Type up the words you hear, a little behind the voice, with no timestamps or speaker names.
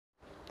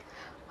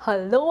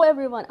Hello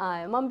everyone, I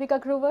am Ambica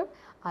Grover.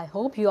 I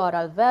hope you are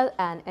all well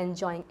and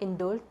enjoying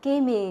indoor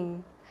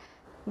gaming.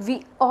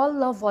 We all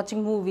love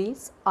watching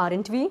movies,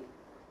 aren't we?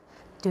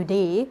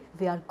 Today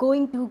we are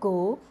going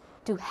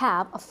to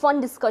have a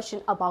fun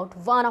discussion about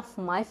one of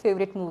my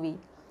favorite movie.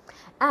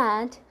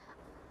 And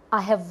I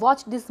have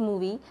watched this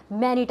movie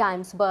many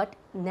times but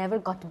never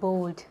got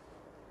bored.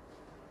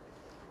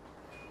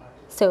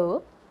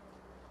 So,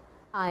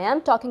 I am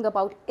talking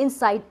about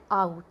Inside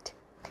Out.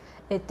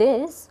 It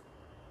is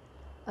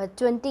a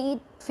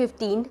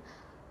 2015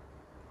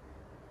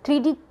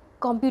 3D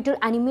computer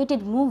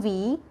animated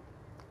movie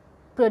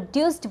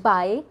produced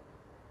by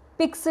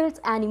Pixar's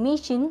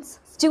Animations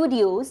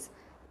Studios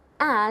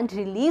and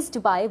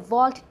released by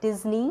Walt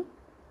Disney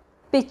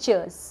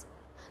Pictures.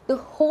 The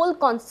whole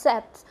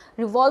concept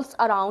revolves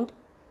around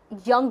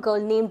a young girl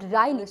named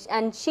Riley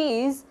and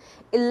she is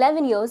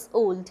 11 years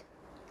old.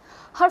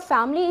 Her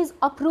family is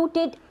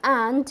uprooted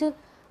and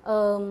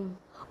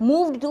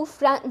moved to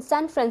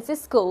San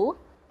Francisco.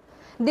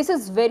 This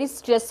is very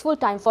stressful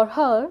time for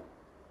her.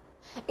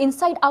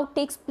 Inside Out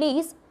takes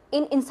place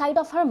inside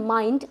of her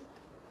mind,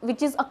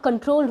 which is a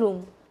control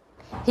room.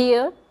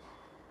 Here,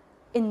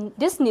 in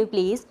this new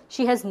place,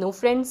 she has no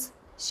friends.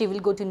 She will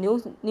go to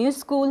new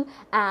school,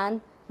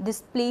 and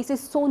this place is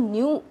so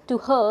new to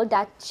her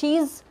that she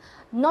is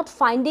not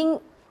finding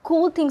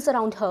cool things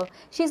around her.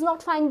 She is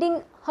not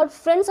finding her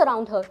friends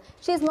around her.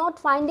 She is not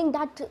finding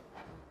that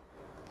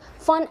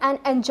fun and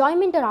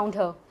enjoyment around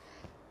her.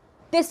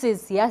 This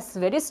is, yes,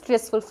 very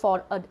stressful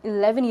for an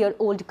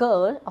 11-year-old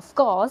girl, of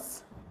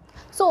course.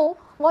 So,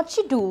 what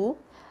she do?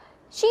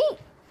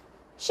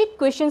 She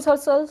questions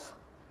herself.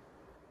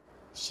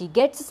 She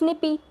gets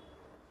snippy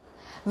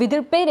with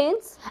her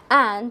parents,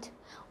 and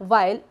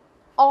while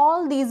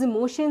all these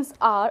emotions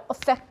are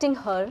affecting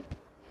her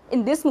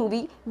in this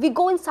movie, we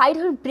go inside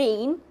her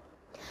brain,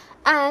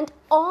 and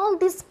all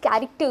these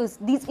characters,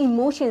 these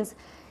emotions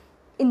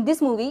in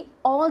this movie,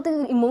 all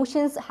the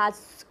emotions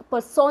has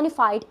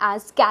personified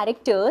as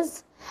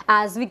characters,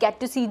 as we get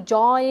to see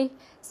joy,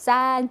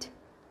 sad,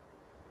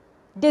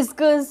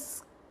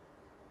 disgust,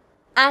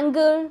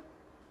 anger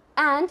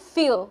and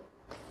fear.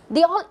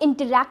 They all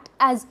interact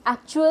as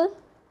actual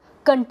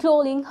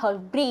controlling her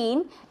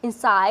brain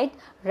inside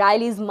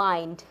Riley's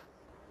mind.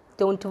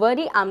 Don't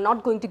worry, I'm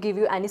not going to give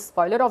you any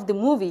spoiler of the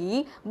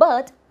movie,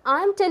 but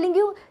I'm telling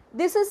you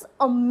this is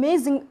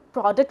amazing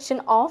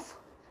production of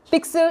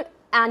Pixar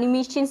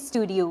Animation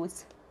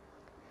Studios.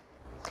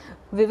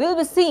 We will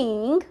be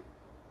seeing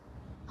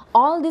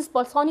all these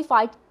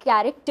personified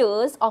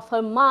characters of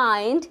her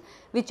mind,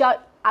 which are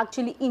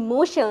actually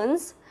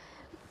emotions.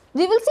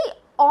 We will see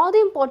all the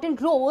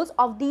important roles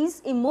of these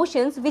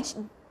emotions which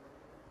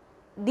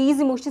these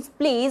emotions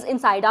plays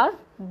inside our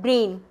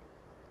brain.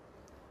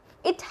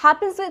 It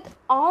happens with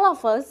all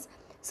of us.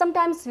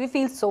 Sometimes we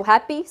feel so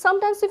happy,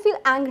 sometimes we feel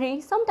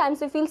angry,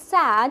 sometimes we feel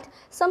sad,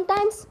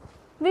 sometimes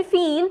we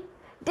feel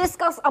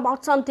disgust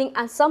about something,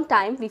 and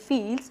sometimes we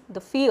feel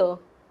the fear.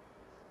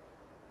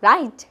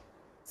 Right?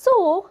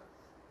 So,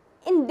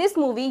 in this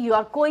movie you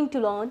are going to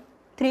learn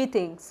 3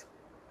 things,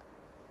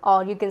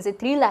 or you can say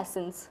 3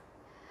 lessons.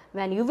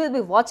 When you will be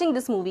watching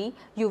this movie,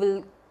 you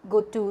will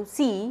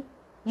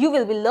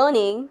be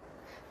learning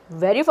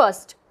very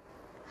first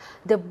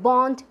the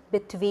bond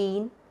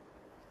between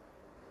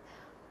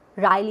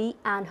Riley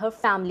and her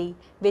family,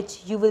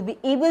 which you will be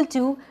able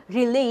to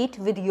relate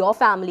with your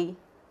family.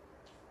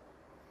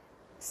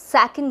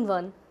 Second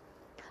one,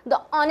 the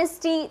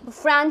honesty,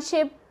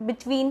 friendship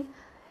between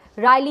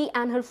Riley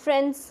and her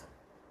friends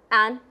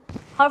and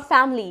her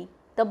family,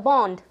 the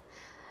bond.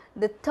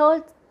 The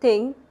third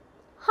thing,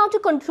 how to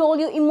control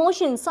your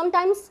emotions.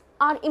 Sometimes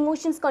our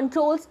emotions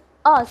controls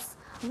us,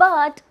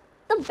 but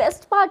the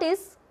best part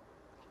is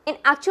in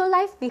actual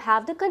life we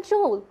have the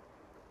control.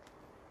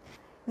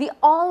 We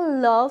all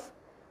love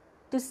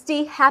to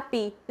stay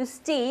happy, to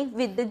stay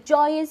with the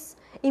joyous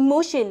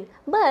emotion,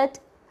 but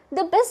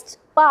the best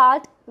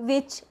part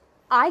which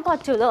I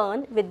got to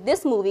learn with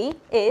this movie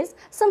is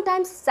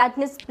sometimes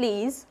sadness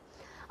plays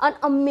an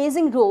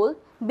amazing role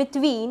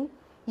between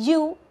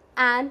you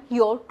and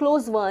your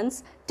close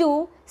ones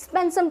to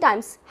spend some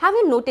time. Have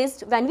you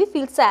noticed when we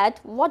feel sad,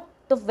 what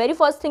the very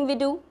first thing we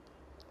do?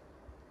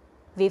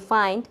 We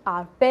find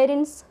our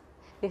parents,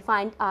 we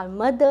find our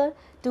mother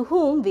to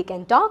whom we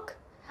can talk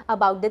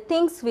about the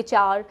things which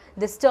are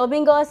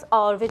disturbing us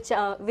or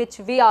which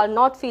we are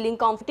not feeling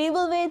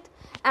comfortable with.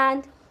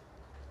 And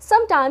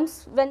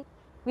sometimes when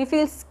we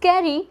feel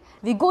scary,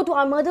 we go to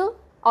our mother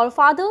or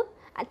father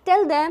and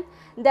tell them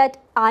that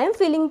I am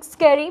feeling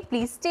scary,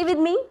 please stay with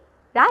me,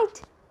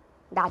 right?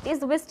 That is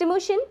the best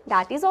emotion,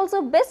 that is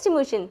also best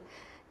emotion.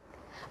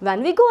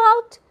 When we go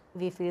out,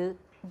 we feel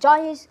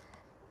joyous,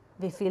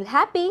 we feel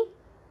happy,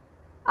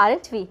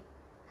 aren't we?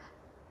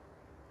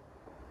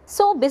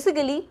 So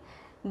basically,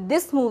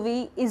 this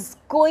movie is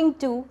going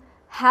to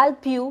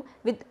help you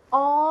with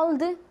all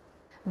the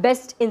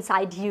best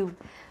inside you.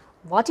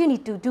 What you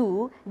need to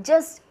do,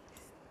 just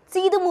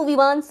see the movie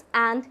once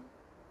and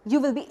you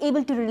will be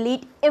able to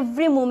relate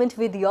every moment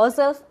with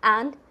yourself,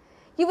 and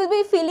you will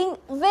be feeling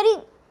very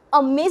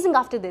amazing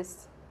after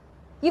this.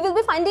 You will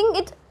be finding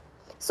it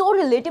so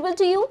relatable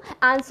to you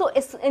and so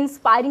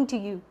inspiring to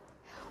you.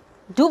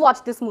 Do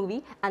watch this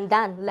movie and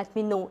then let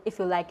me know if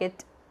you like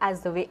it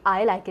as the way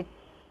I like it.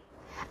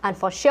 And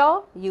for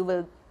sure, you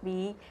will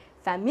be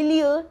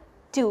familiar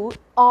to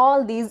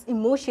all these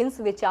emotions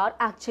which are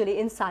actually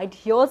inside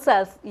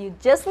yourself. You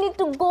just need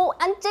to go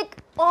and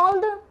check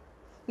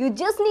you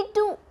just need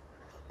to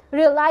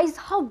realize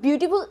how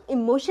beautiful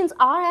emotions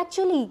are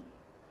actually.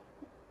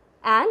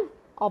 And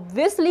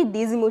obviously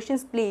these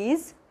emotions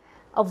plays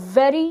a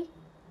very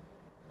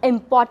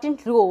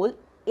important role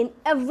in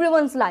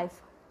everyone's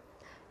life.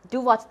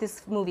 Do watch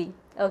this movie,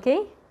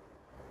 okay?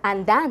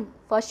 And then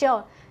for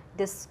sure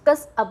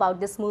discuss about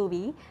this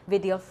movie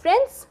with your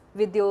friends,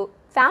 with your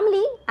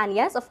family, and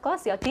yes, of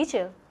course, your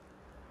teacher.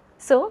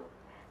 So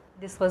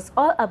this was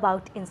all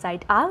about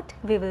Inside Out.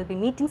 We will be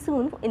meeting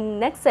soon in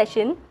next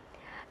session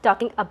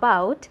talking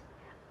about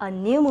a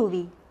new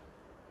movie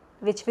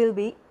which will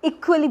be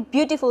equally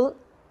beautiful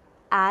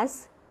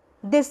as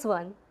this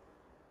one.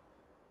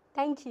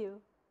 Thank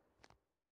you.